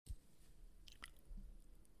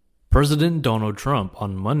President Donald Trump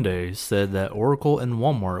on Monday said that Oracle and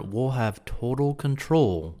Walmart will have total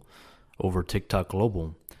control over TikTok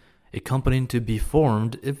Global, a company to be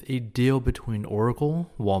formed if a deal between Oracle,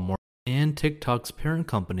 Walmart, and TikTok's parent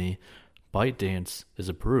company, ByteDance, is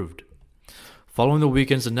approved. Following the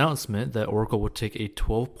weekend's announcement that Oracle would take a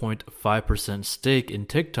 12.5% stake in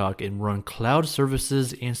TikTok and run cloud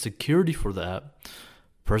services and security for the app,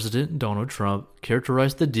 President Donald Trump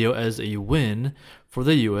characterized the deal as a win for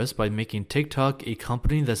the U.S. by making TikTok a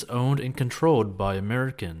company that's owned and controlled by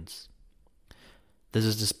Americans. This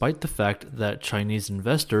is despite the fact that Chinese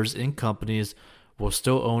investors in companies will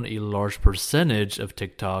still own a large percentage of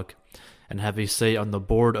TikTok and have a say on the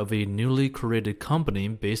board of a newly created company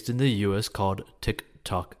based in the U.S. called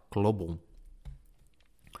TikTok Global.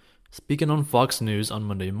 Speaking on Fox News on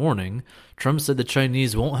Monday morning, Trump said the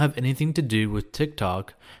Chinese won't have anything to do with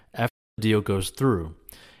TikTok after the deal goes through,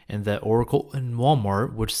 and that Oracle and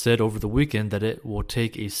Walmart, which said over the weekend that it will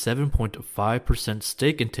take a 7.5%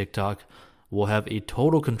 stake in TikTok, will have a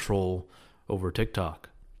total control over TikTok.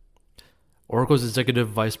 Oracle's executive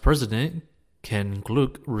vice president, Ken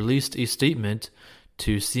Gluck, released a statement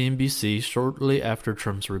to CNBC shortly after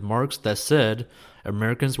Trump's remarks that said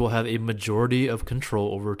Americans will have a majority of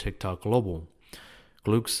control over TikTok Global.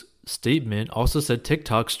 Gluck's statement also said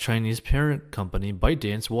TikTok's Chinese parent company,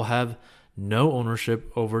 ByteDance, will have no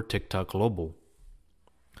ownership over TikTok Global.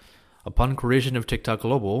 Upon creation of TikTok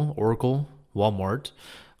Global, Oracle, Walmart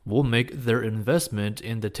will make their investment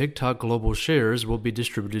in the TikTok Global shares will be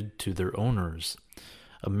distributed to their owners.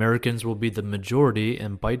 Americans will be the majority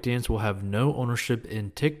and ByteDance will have no ownership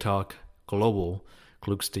in TikTok Global,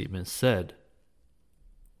 Gluck's statement said.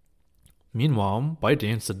 Meanwhile,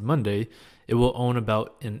 ByteDance said Monday it will own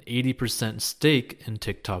about an 80% stake in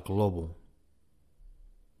TikTok Global.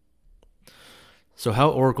 So how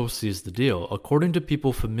Oracle sees the deal? According to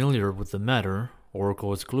people familiar with the matter,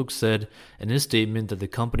 Oracle, as Gluck said in his statement, that the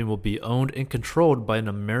company will be owned and controlled by an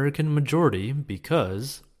American majority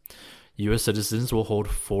because U.S. citizens will hold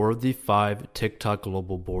 4 of the 5 TikTok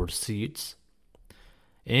Global board seats.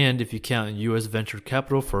 And if you count U.S. venture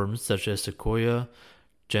capital firms such as Sequoia,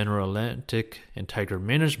 General Atlantic, and Tiger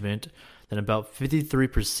Management, then about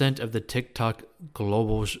 53% of the TikTok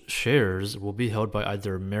Global shares will be held by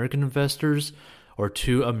either American investors or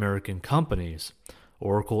 2 American companies,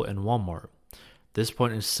 Oracle and Walmart. This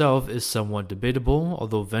point itself is somewhat debatable,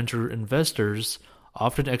 although venture investors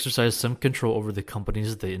often exercise some control over the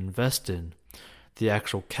companies they invest in. The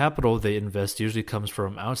actual capital they invest usually comes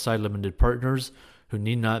from outside limited partners who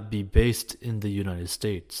need not be based in the United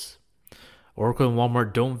States. Oracle and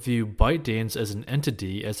Walmart don't view ByteDance as an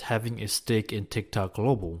entity as having a stake in TikTok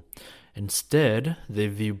Global. Instead, they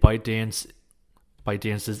view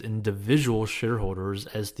ByteDance's individual shareholders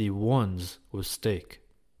as the ones with stake.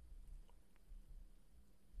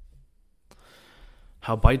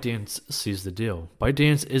 How ByteDance sees the deal.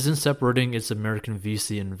 ByteDance isn't separating its American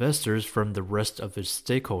VC investors from the rest of its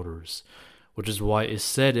stakeholders, which is why it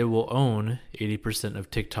said it will own 80% of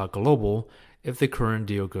TikTok Global if the current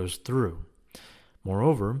deal goes through.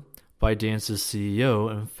 Moreover, ByteDance's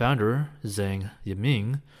CEO and founder, Zhang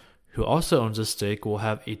Yiming, who also owns a stake, will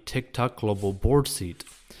have a TikTok Global board seat.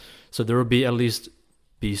 So there will at least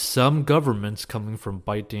be some governance coming from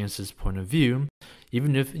ByteDance's point of view,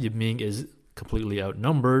 even if Yiming is completely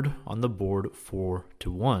outnumbered on the board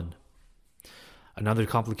 4-1. Another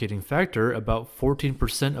complicating factor, about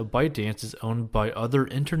 14% of ByteDance is owned by other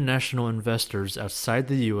international investors outside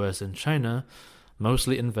the US and China,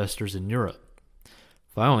 mostly investors in Europe.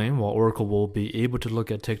 Finally, while Oracle will be able to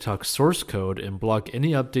look at TikTok's source code and block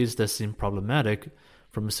any updates that seem problematic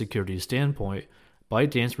from a security standpoint,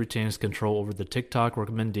 ByteDance retains control over the TikTok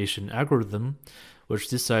recommendation algorithm, which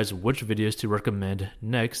decides which videos to recommend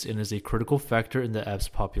next and is a critical factor in the app's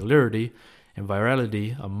popularity and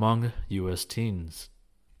virality among U.S. teens.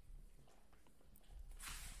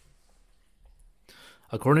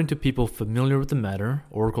 According to people familiar with the matter,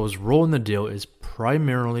 Oracle's role in the deal is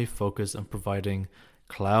primarily focused on providing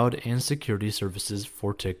cloud and security services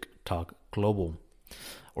for TikTok Global.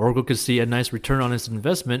 Oracle could see a nice return on its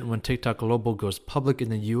investment when TikTok Global goes public in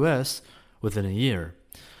the U.S. within a year,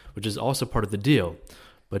 which is also part of the deal.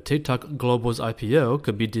 But TikTok Global's IPO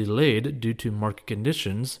could be delayed due to market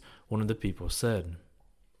conditions, one of the people said.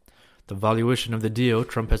 The valuation of the deal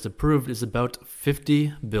Trump has approved is about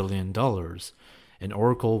 $50 billion, and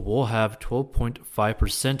Oracle will have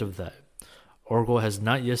 12.5% of that. Oracle has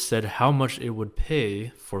not yet said how much it would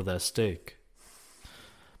pay for that stake.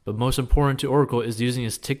 But most important to Oracle is using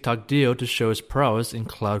its TikTok deal to show its prowess in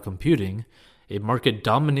cloud computing, a market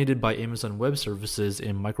dominated by Amazon Web Services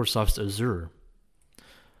and Microsoft's Azure.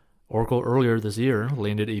 Oracle earlier this year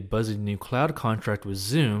landed a buzzy new cloud contract with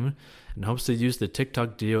Zoom and hopes to use the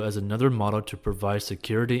TikTok deal as another model to provide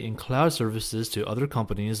security and cloud services to other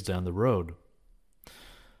companies down the road.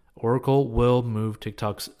 Oracle will move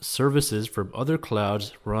TikTok's services from other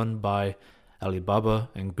clouds run by Alibaba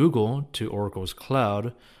and Google to Oracle's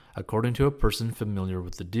cloud, according to a person familiar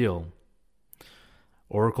with the deal.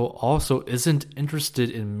 Oracle also isn't interested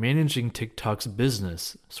in managing TikTok's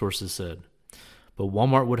business, sources said. But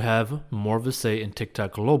Walmart would have more of a say in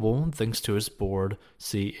TikTok Global thanks to its board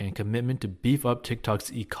seat and commitment to beef up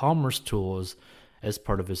TikTok's e-commerce tools as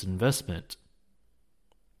part of its investment.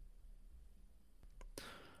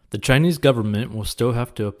 The Chinese government will still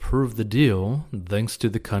have to approve the deal thanks to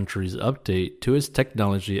the country's update to its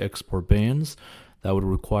technology export bans that would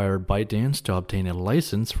require ByteDance to obtain a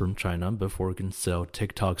license from China before it can sell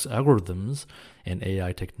TikTok's algorithms and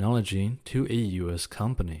AI technology to a U.S.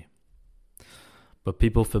 company. But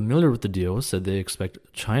people familiar with the deal said they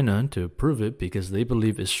expect China to approve it because they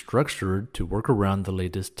believe it's structured to work around the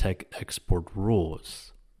latest tech export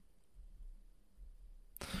rules.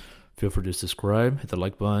 Feel free to subscribe, hit the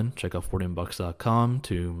like button, check out 14bucks.com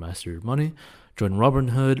to master your money, join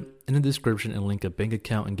Robinhood, in the description and link a bank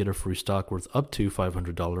account and get a free stock worth up to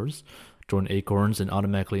 $500. Join Acorns and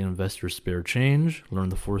automatically invest your spare change. Learn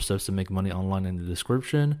the 4 steps to make money online in the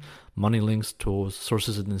description. Money links, tools,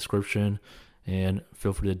 sources in the description. And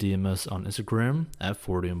feel free to DM us on Instagram at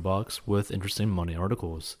 14bucks with interesting money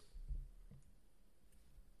articles.